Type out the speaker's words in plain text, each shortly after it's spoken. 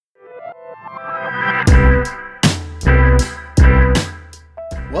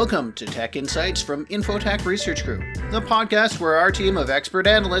Welcome to Tech Insights from Infotech Research Group, the podcast where our team of expert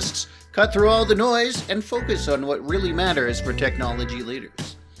analysts cut through all the noise and focus on what really matters for technology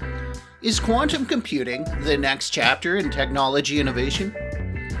leaders. Is quantum computing the next chapter in technology innovation?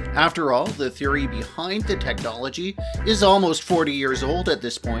 After all, the theory behind the technology is almost 40 years old at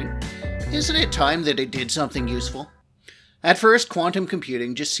this point. Isn't it time that it did something useful? At first, quantum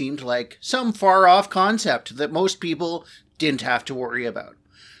computing just seemed like some far-off concept that most people didn't have to worry about.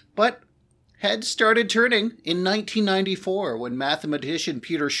 But heads started turning in 1994 when mathematician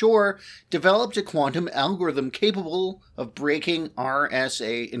Peter Shor developed a quantum algorithm capable of breaking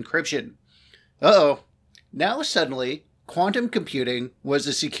RSA encryption. Now suddenly, quantum computing was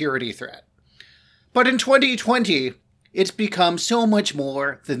a security threat. But in 2020, it's become so much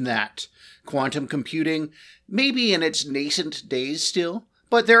more than that. Quantum computing may be in its nascent days still,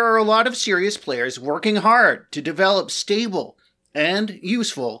 but there are a lot of serious players working hard to develop stable and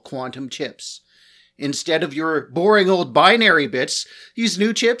useful quantum chips. Instead of your boring old binary bits, these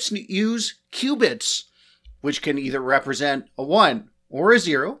new chips use qubits, which can either represent a 1 or a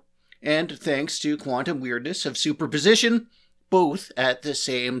 0, and thanks to quantum weirdness of superposition, both at the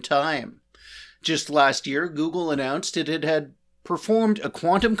same time. Just last year, Google announced that it had performed a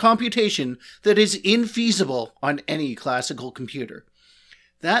quantum computation that is infeasible on any classical computer.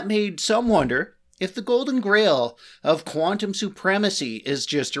 That made some wonder if the golden grail of quantum supremacy is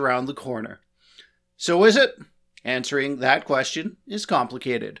just around the corner. So is it? Answering that question is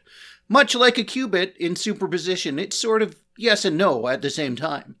complicated. Much like a qubit in superposition, it's sort of yes and no at the same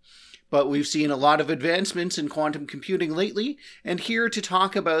time. But we've seen a lot of advancements in quantum computing lately, and here to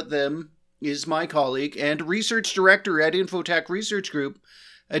talk about them is my colleague and research director at Infotech Research Group,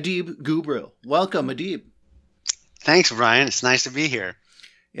 Adib Ghubril. Welcome, Adib. Thanks, Brian. It's nice to be here.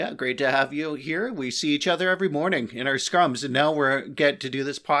 Yeah, great to have you here. We see each other every morning in our scrums, and now we get to do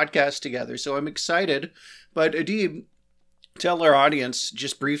this podcast together. So I'm excited. But Adib, tell our audience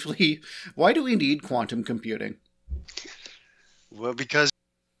just briefly, why do we need quantum computing? Well, because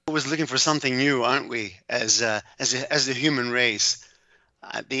we're always looking for something new, aren't we? As the human race,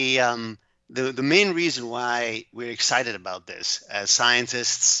 the main reason why we're excited about this as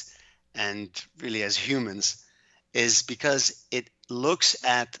scientists and really as humans is because it looks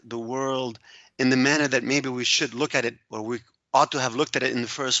at the world in the manner that maybe we should look at it, or we ought to have looked at it in the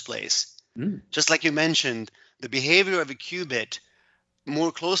first place. Just like you mentioned, the behavior of a qubit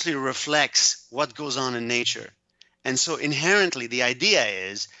more closely reflects what goes on in nature. And so inherently, the idea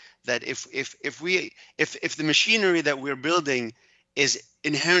is that if the machinery that we're building is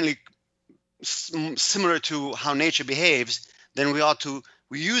inherently similar to how nature behaves, then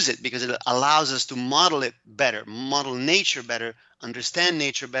we use it because it allows us to model it better, model nature better, understand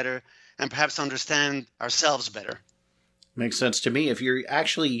nature better, and perhaps understand ourselves better. Makes sense to me. If you're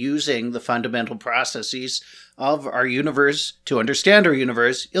actually using the fundamental processes of our universe to understand our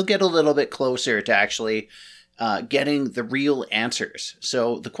universe, you'll get a little bit closer to actually getting the real answers.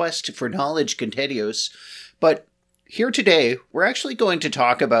 So the quest for knowledge continues. But here today, we're actually going to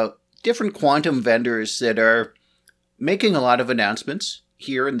talk about different quantum vendors that are making a lot of announcements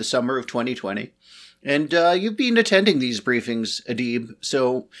here in the summer of 2020. And you've been attending these briefings, Adib,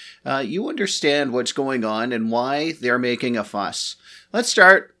 so you understand what's going on and why they're making a fuss. Let's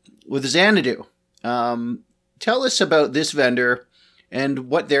start with Xanadu. Tell us about this vendor and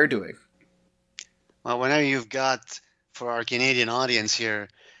what they're doing. Well, whenever you've got, for our Canadian audience here,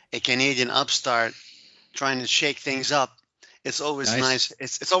 a Canadian upstart trying to shake things up, it's always nice.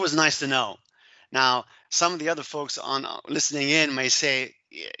 It's always nice to know. Now, some of the other folks listening in may say,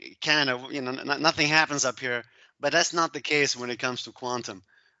 Canada, nothing happens up here, but that's not the case when it comes to quantum.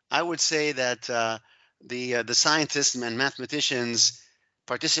 I would say that the scientists and mathematicians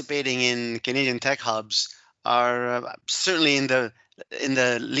participating in Canadian tech hubs are certainly in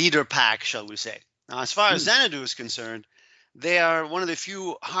the leader pack, shall we say. Now, as far as Xanadu is concerned, they are one of the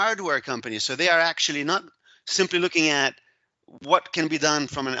few hardware companies, so they are actually not simply looking at what can be done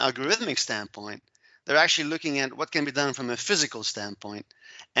from an algorithmic standpoint. They're actually looking at what can be done from a physical standpoint.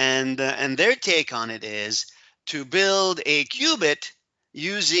 And their take on it is to build a qubit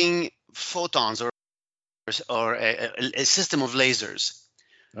using photons or a system of lasers.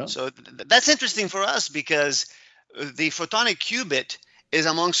 Oh. So that's interesting for us because the photonic qubit is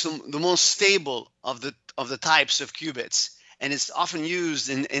amongst the most stable of the types of qubits, and it's often used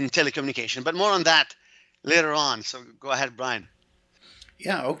in telecommunication. But more on that later on. So go ahead, Brian.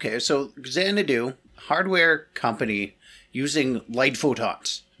 Yeah, okay. So Xanadu, hardware company using light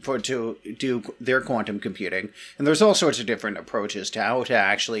photons to do their quantum computing. And there's all sorts of different approaches to how to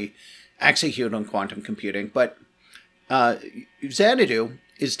actually execute on quantum computing. But Xanadu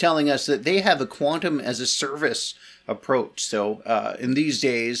is telling us that they have a quantum as a service approach. So in these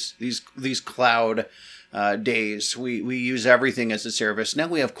days, these cloud days, we use everything as a service. Now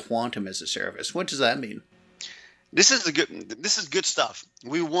we have quantum as a service. What does that mean? This is good stuff.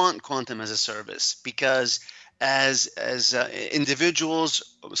 We want quantum as a service because as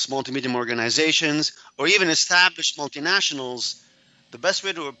individuals, small to medium organizations, or even established multinationals, the best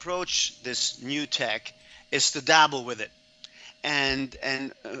way to approach this new tech is to dabble with it. And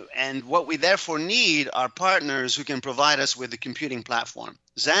what we therefore need are partners who can provide us with the computing platform.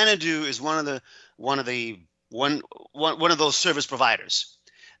 Xanadu is one of those service providers.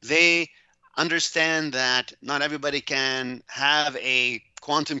 They understand that not everybody can have a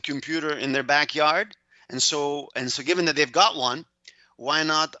quantum computer in their backyard, and so given that they've got one, why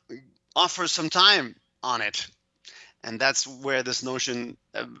not offer some time on it? And that's where this notion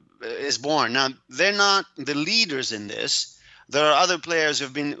is born. Now, they're not the leaders in this. There are other players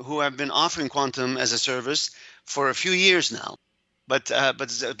who have been offering quantum as a service for a few years now, but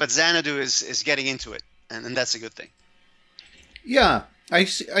Xanadu is getting into it, and that's a good thing. Yeah, I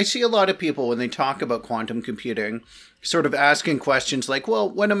see a lot of people when they talk about quantum computing sort of asking questions like, well,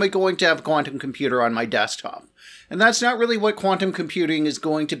 when am I going to have a quantum computer on my desktop? And that's not really what quantum computing is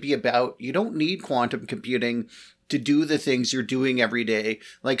going to be about. You don't need quantum computing to do the things you're doing every day,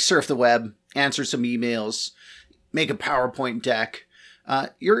 like surf the web, answer some emails, make a PowerPoint deck.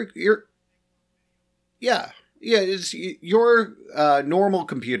 It's your normal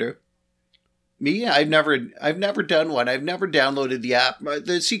computer. Me, I've never done one. I've never downloaded the app.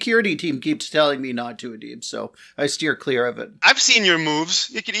 The security team keeps telling me not to, Adib, so I steer clear of it. I've seen your moves.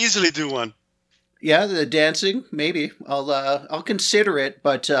 You could easily do one. Yeah, the dancing, maybe. I'll consider it,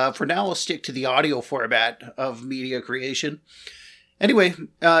 but for now I'll stick to the audio format of media creation. Anyway,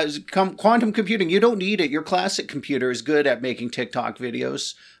 quantum computing, you don't need it. Your classic computer is good at making TikTok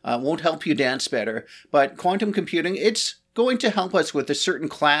videos. Won't help you dance better. But quantum computing, it's going to help us with a certain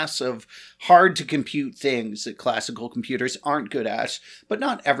class of hard-to-compute things that classical computers aren't good at, but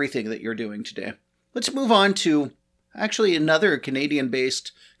not everything that you're doing today. Let's move on to actually another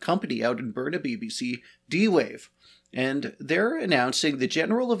Canadian-based company out in Burnaby, BC, D-Wave. And they're announcing the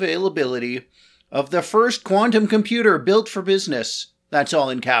general availability of the first quantum computer built for business. That's all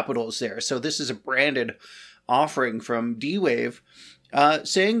in capitals there. So this is a branded offering from D-Wave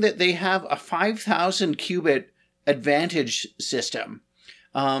saying that they have a 5,000 qubit advantage system.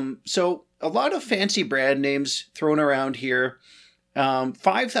 So a lot of fancy brand names thrown around here.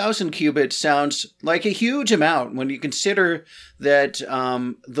 5,000 qubits sounds like a huge amount when you consider that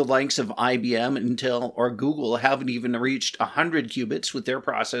the likes of IBM, Intel, or Google haven't even reached 100 qubits with their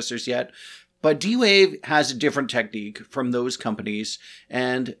processors yet. But D-Wave has a different technique from those companies,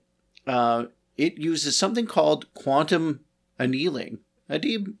 and it uses something called quantum annealing.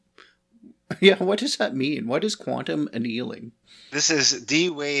 Adib, yeah, what does that mean? What is quantum annealing? This is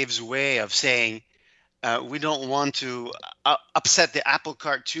D-Wave's way of saying we don't want to upset the apple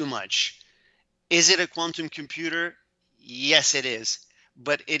cart too much. Is it a quantum computer? Yes, it is.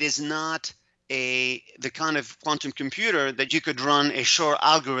 But it is not the kind of quantum computer that you could run a Shor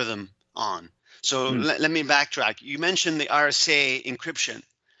algorithm on. So let me backtrack. You mentioned the RSA encryption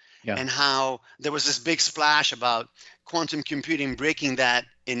and how there was this big splash about quantum computing breaking that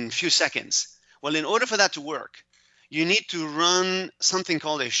in a few seconds. Well, in order for that to work, you need to run something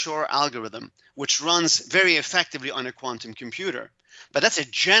called a Shor algorithm, which runs very effectively on a quantum computer. But that's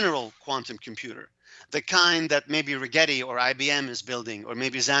a general quantum computer, the kind that maybe Rigetti or IBM is building, or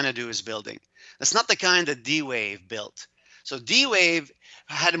maybe Xanadu is building. That's not the kind that D-Wave built. So D-Wave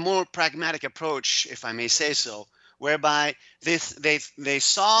had a more pragmatic approach, if I may say so, whereby they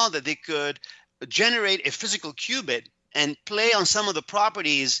saw that they could generate a physical qubit and play on some of the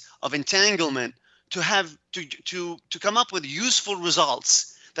properties of entanglement to have to come up with useful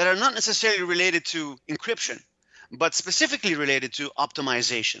results that are not necessarily related to encryption, but specifically related to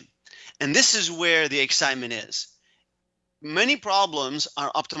optimization. And this is where the excitement is. Many problems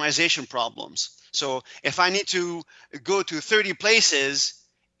are optimization problems. So if I need to go to 30 places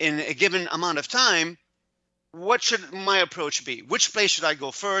in a given amount of time, what should my approach be? Which place should I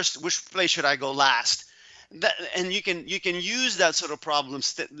go first? Which place should I go last? And you can use that sort of problem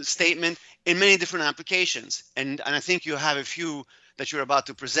statement in many different applications. And I think you have a few that you're about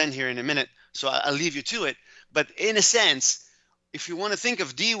to present here in a minute, so I'll leave you to it. But in a sense, if you want to think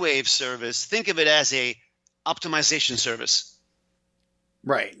of D-Wave service, think of it as a optimization service.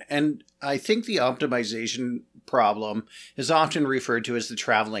 Right. And I think the optimization problem is often referred to as the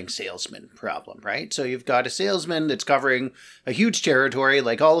traveling salesman problem, right? So you've got a salesman that's covering a huge territory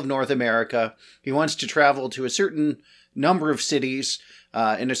like all of North America. He wants to travel to a certain number of cities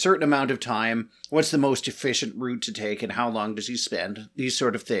in a certain amount of time, what's the most efficient route to take and how long does he spend? These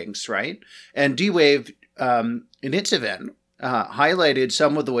sort of things, right? And D-Wave, in its event, highlighted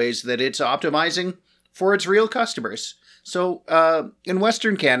some of the ways that it's optimizing for its real customers. So in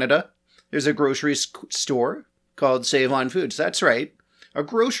Western Canada, there's a grocery store called Save On Foods. That's right. A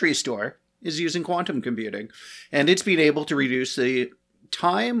grocery store is using quantum computing, and it's been able to reduce the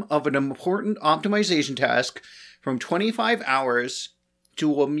time of an important optimization task from 25 hours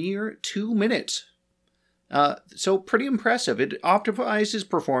to a mere 2 minutes. So pretty impressive. It optimizes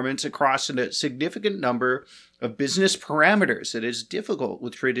performance across a significant number of business parameters that is difficult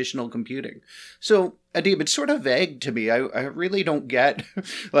with traditional computing. So, Adib, it's sort of vague to me. I really don't get,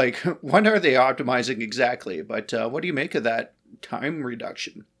 like, what are they optimizing exactly? But what do you make of that time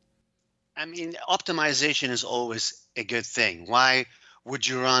reduction? I mean, optimization is always a good thing. Why would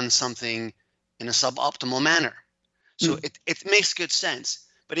you run something in a suboptimal manner? So it makes good sense.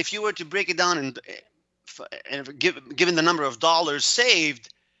 But if you were to break it down and given the number of dollars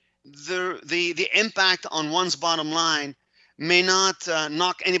saved, the impact on one's bottom line may not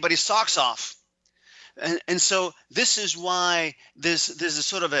knock anybody's socks off. And so this is why there's a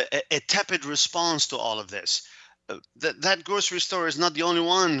sort of a tepid response to all of this. That grocery store is not the only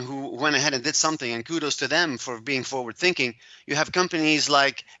one who went ahead and did something, and kudos to them for being forward thinking. You have companies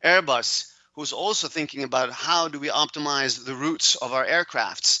like Airbus, who's also thinking about how do we optimize the routes of our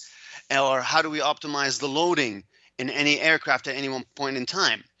aircrafts, or how do we optimize the loading in any aircraft at any one point in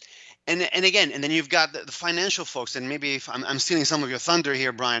time. And then you've got the financial folks, and maybe if I'm stealing some of your thunder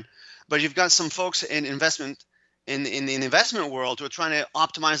here, Brian, but you've got some folks in investment in the investment world who are trying to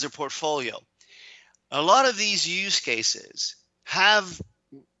optimize their portfolio. A lot of these use cases have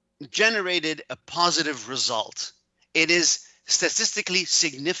generated a positive result. It is statistically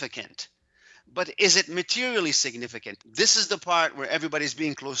significant, but is it materially significant? This is the part where everybody's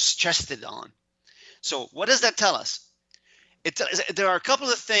being close-chested on. So what does that tell us? There are a couple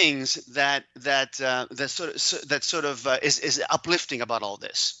of things that is uplifting about all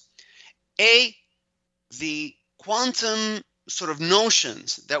this. A, the quantum sort of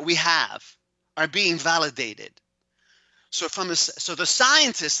notions that we have are being validated. So the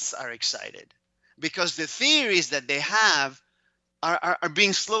scientists are excited because the theories that they have are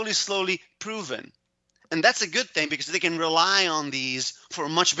being slowly proven. And that's a good thing because they can rely on these for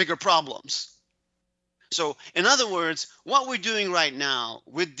much bigger problems. So in other words, what we're doing right now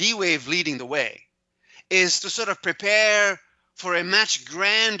with D-Wave leading the way is to sort of prepare for a much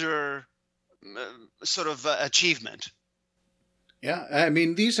grander achievement. Yeah, I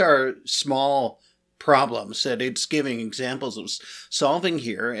mean, these are small problems that it's giving examples of solving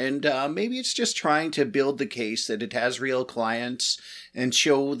here. And maybe it's just trying to build the case that it has real clients and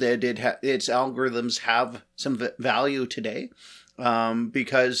show that its algorithms have some value today.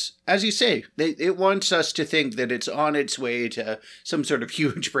 Because, as you say, it wants us to think that it's on its way to some sort of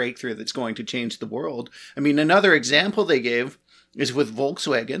huge breakthrough that's going to change the world. I mean, another example they gave is with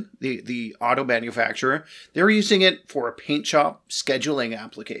Volkswagen, the auto manufacturer. They're using it for a paint shop scheduling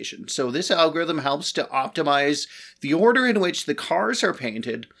application. So this algorithm helps to optimize the order in which the cars are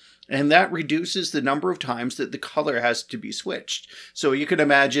painted, and that reduces the number of times that the color has to be switched. So you can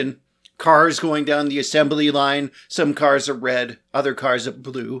imagine cars going down the assembly line. Some cars are red, other cars are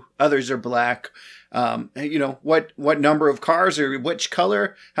blue, others are black. What number of cars are which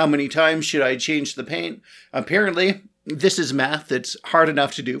color? How many times should I change the paint? Apparently, this is math that's hard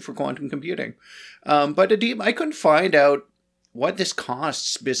enough to do for quantum computing. But Adib, I couldn't find out what this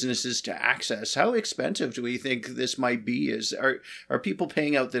costs businesses to access. How expensive do we think this might be? Are people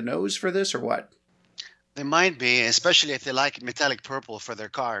paying out the nose for this or what? They might be, especially if they like metallic purple for their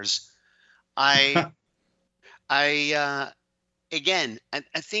cars. I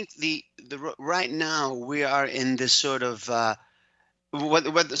think the right now we are in this sort of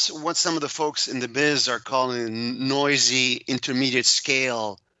what some of the folks in the biz are calling noisy intermediate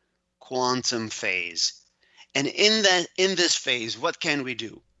scale quantum phase. And in this phase, what can we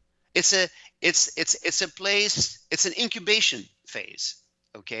do? It's an incubation phase.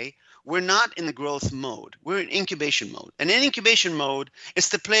 Okay. We're not in the growth mode. We're in incubation mode. And in incubation mode, it's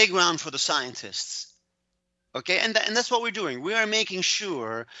the playground for the scientists. Okay, and that's what we're doing. We are making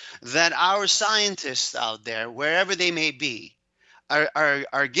sure that our scientists out there, wherever they may be,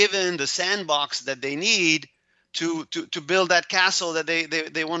 are given the sandbox that they need to build that castle that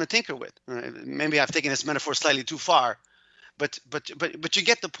they want to tinker with. Maybe I've taken this metaphor slightly too far, but you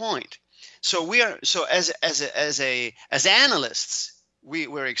get the point. So as analysts,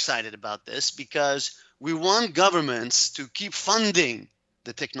 we're excited about this because we want governments to keep funding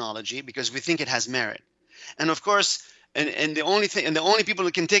the technology because we think it has merit. And of course, And the only people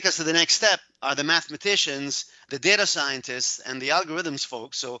who can take us to the next step are the mathematicians, the data scientists, and the algorithms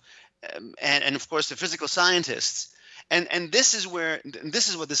folks. So, and of course the physical scientists. And this is what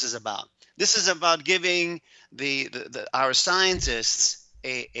this is about. This is about giving our scientists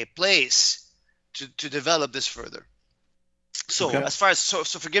a place to develop this further. So Okay.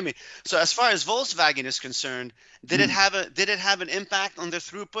 forgive me. So as far as Volkswagen is concerned, did it have an impact on their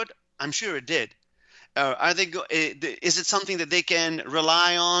throughput? I'm sure it did. Is it something that they can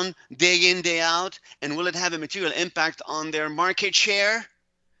rely on day in, day out? And will it have a material impact on their market share?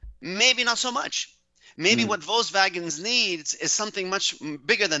 Maybe not so much. Maybe what Volkswagen needs is something much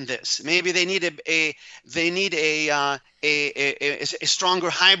bigger than this. Maybe they need a stronger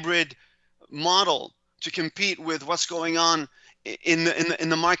hybrid model to compete with what's going on in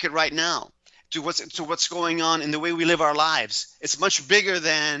the market right now, to what's going on in the way we live our lives. It's much bigger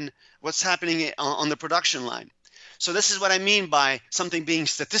than what's happening on the production line. So this is what I mean by something being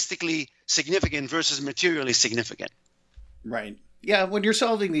statistically significant versus materially significant. Right. Yeah, when you're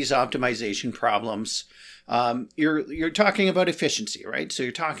solving these optimization problems, you're talking about efficiency, right? So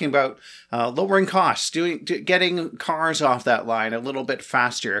you're talking about lowering costs, getting cars off that line a little bit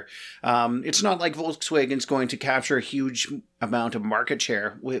faster. It's not like Volkswagen's going to capture a huge amount of market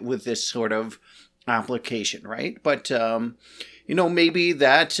share with this sort of application, right? But maybe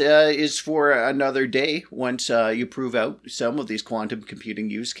that is for another day once you prove out some of these quantum computing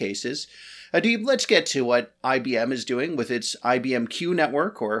use cases. Adib, let's get to what IBM is doing with its IBM Q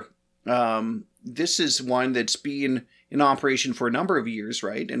network, or this is one that's been in operation for a number of years,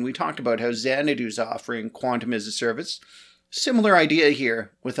 right? And we talked about how Xanadu's offering quantum as a service. Similar idea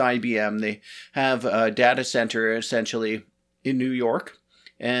here with IBM. They have a data center essentially in New York,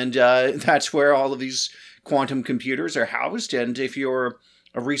 and that's where all of these quantum computers are housed. And if you're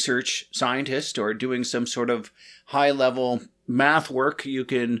a research scientist or doing some sort of high-level math work, you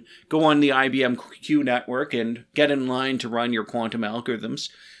can go on the IBM Q network and get in line to run your quantum algorithms.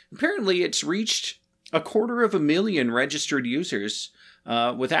 Apparently, it's reached 250,000 registered users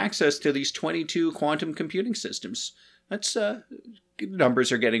with access to these 22 quantum computing systems. That's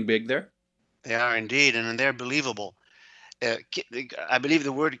numbers are getting big there. They are indeed, and they're believable. I believe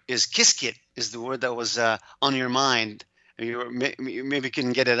the word is Qiskit is the word that was on your mind. You maybe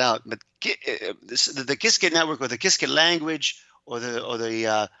couldn't get it out, but the Qiskit network, or the Qiskit language, or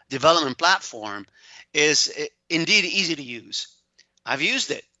the development platform is indeed easy to use. I've used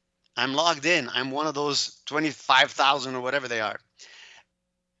it. I'm logged in. I'm one of those 25,000 or whatever they are,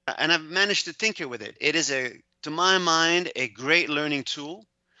 and I've managed to tinker with it. It is to my mind, a great learning tool.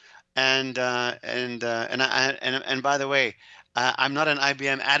 And by the way, I'm not an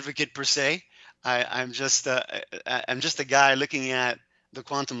IBM advocate per se. I'm just a guy looking at the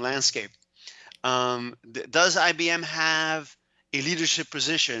quantum landscape. Does IBM have a leadership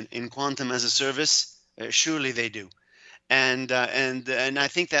position in quantum as a service? Surely they do, and I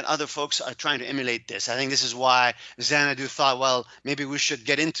think that other folks are trying to emulate this. I think this is why Xanadu thought, well, maybe we should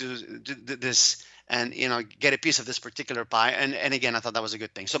get into this and get a piece of this particular pie. And again, I thought that was a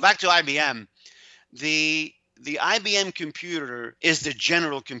good thing. So back to IBM, the IBM computer is the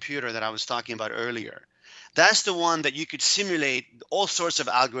general computer that I was talking about earlier. That's the one that you could simulate all sorts of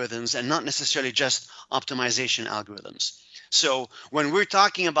algorithms and not necessarily just optimization algorithms. So when we're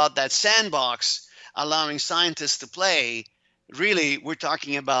talking about that sandbox allowing scientists to play, really we're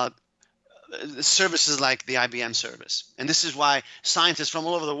talking about services like the IBM service. And this is why scientists from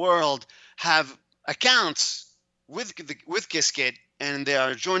all over the world have accounts with Qiskit, and they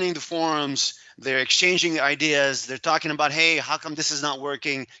are joining the forums, they're exchanging ideas, they're talking about, hey, how come this is not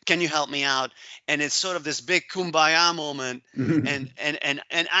working? Can you help me out? And it's sort of this big kumbaya moment, and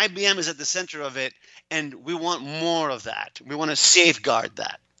IBM is at the center of it, and we want more of that. We want to safeguard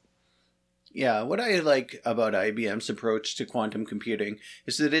that. Yeah, what I like about IBM's approach to quantum computing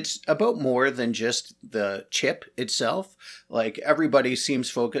is that it's about more than just the chip itself. Like, everybody seems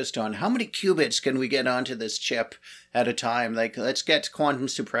focused on how many qubits can we get onto this chip at a time. Like, let's get to quantum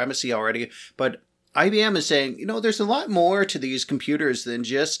supremacy already. But IBM is saying, there's a lot more to these computers than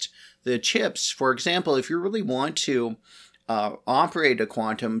just the chips. For example, if you really want to operate a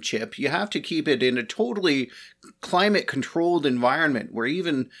quantum chip, you have to keep it in a totally climate-controlled environment where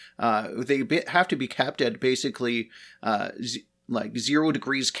even they have to be kept at basically like 0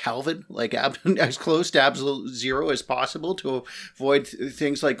 degrees Kelvin, like as close to absolute zero as possible to avoid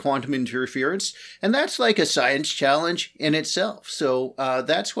things like quantum interference. And that's like a science challenge in itself. So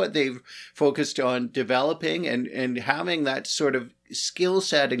that's what they've focused on developing and having that sort of skill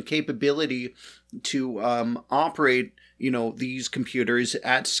set and capability to operate these computers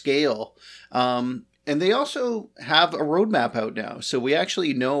at scale. And they also have a roadmap out now. So we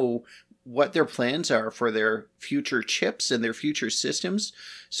actually know what their plans are for their future chips and their future systems.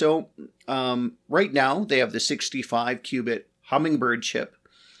 So right now they have the 65 qubit Hummingbird chip.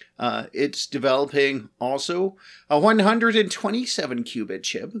 It's developing also a 127 qubit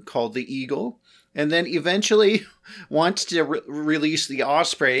chip called the Eagle, and then eventually wants to release the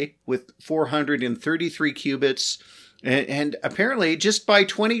Osprey with 433 qubits, and apparently just by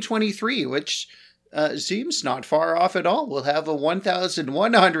 2023, which seems not far off at all, we'll have a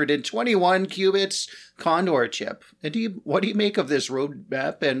 1,121 qubits Condor chip. Adib, what do you make of this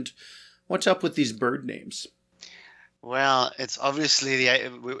roadmap, and what's up with these bird names? Well, it's obviously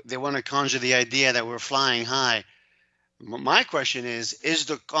they want to conjure the idea that we're flying high. My question is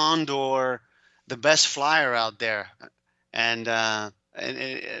the Condor the best flyer out there, and or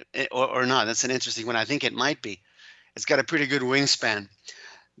not? That's an interesting one. I think it might be. It's got a pretty good wingspan.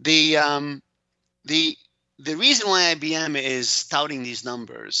 The reason why IBM is touting these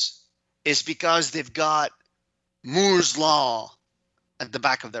numbers is because they've got Moore's law at the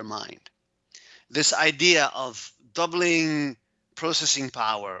back of their mind. This idea of doubling processing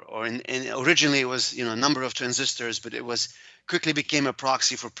power, or originally it was number of transistors, but it was quickly became a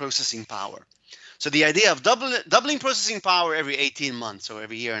proxy for processing power. So the idea of doubling processing power every 18 months or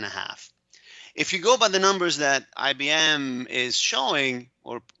every year and a half. If you go by the numbers that IBM is showing,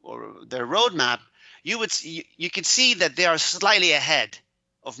 or their roadmap, you could see that they are slightly ahead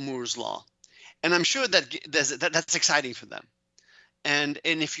of Moore's law, and I'm sure that that's exciting for them. And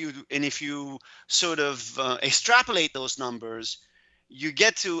if you sort of extrapolate those numbers, you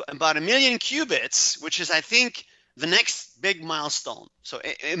get to about 1 million qubits, which is, I think, the next big milestone. So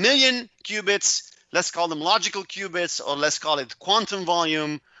a million qubits, let's call them logical qubits, or let's call it quantum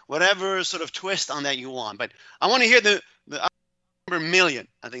volume, whatever sort of twist on that you want. But I want to hear the number million.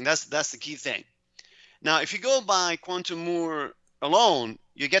 I think that's the key thing. Now, if you go by quantum Moore alone,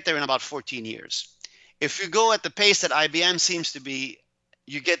 you get there in about 14 years. If you go at the pace that IBM seems to be,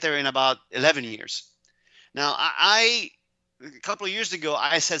 you get there in about 11 years. Now, a couple of years ago,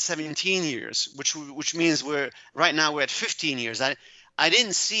 I said 17 years, which means we're at 15 years. I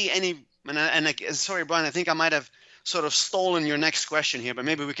didn't see any, sorry, Brian, I think I might have sort of stolen your next question here, but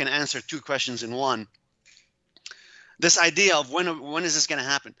maybe we can answer two questions in one. This idea of when is this going to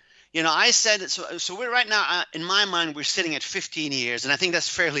happen? I said, so we're right now, in my mind, we're sitting at 15 years, and I think that's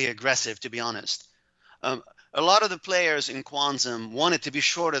fairly aggressive, to be honest. A lot of the players in quantum want it to be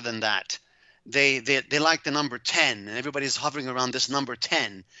shorter than that. They like the number 10, and everybody's hovering around this number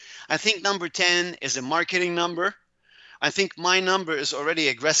 10. I think number 10 is a marketing number. I think my number is already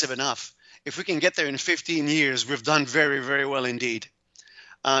aggressive enough. If we can get there in 15 years, we've done very, very well indeed.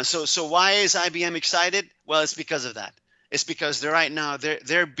 So why is IBM excited? Well, it's because of that. It's because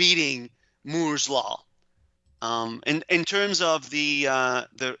they're beating Moore's law. In terms of the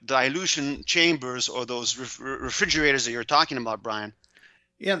dilution chambers, or those refrigerators that you're talking about, Brian.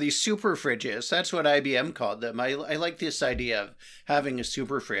 Yeah, these super fridges. That's what IBM called them. I like this idea of having a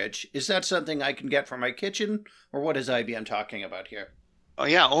super fridge. Is that something I can get for my kitchen, or what is IBM talking about here? Oh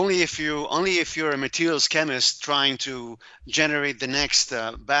yeah, only if you're a materials chemist trying to generate the next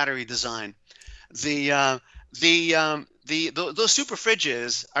battery design. Those super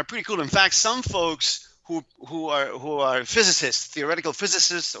fridges are pretty cool. In fact, some folks who are physicists, theoretical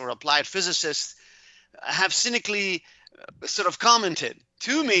physicists or applied physicists, have cynically sort of commented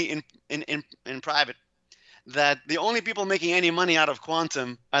to me in private that the only people making any money out of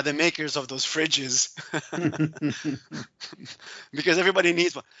quantum are the makers of those fridges, because everybody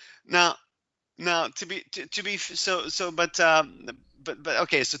needs one. Now to be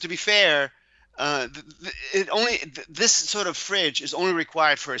fair, this sort of fridge is only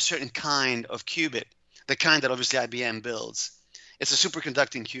required for a certain kind of qubit, the kind that obviously IBM builds. It's a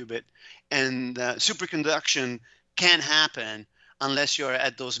superconducting qubit, and superconduction can't happen unless you're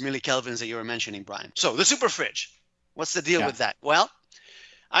at those millikelvins that you were mentioning, Brian. So the super fridge, what's the deal with that? Well,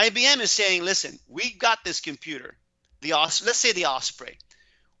 IBM is saying, listen, we got this computer, let's say the Osprey.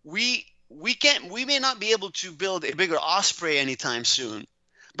 We may not be able to build a bigger Osprey anytime soon,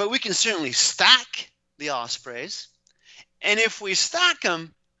 but we can certainly stack the Ospreys. And if we stack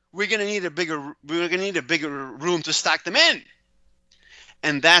them, we're going to need a bigger room to stack them in.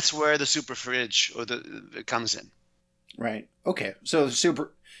 And that's where the super fridge comes in. Right. Okay. So the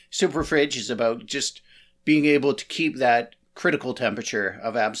super fridge is about just being able to keep that critical temperature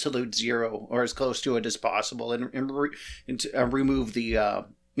of absolute zero, or as close to it as possible, and remove the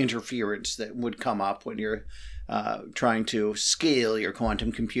interference that would come up when you're trying to scale your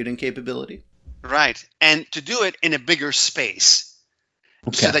quantum computing capability. Right. And to do it in a bigger space,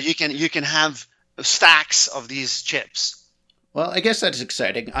 so that you can have stacks of these chips. Well, I guess that's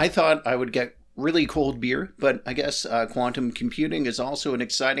exciting. I thought I would get really cold beer, but I guess quantum computing is also an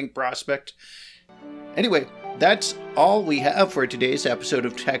exciting prospect. Anyway, that's all we have for today's episode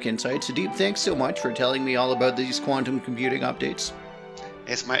of Tech Insights. Adib, thanks so much for telling me all about these quantum computing updates.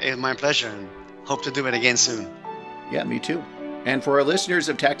 It's my pleasure, and hope to do it again soon. Yeah, me too. And for our listeners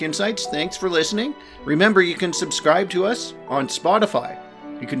of Tech Insights, thanks for listening. Remember, you can subscribe to us on Spotify.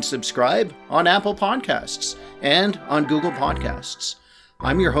 You can subscribe on Apple Podcasts and on Google Podcasts.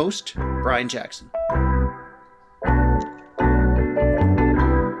 I'm your host, Brian Jackson.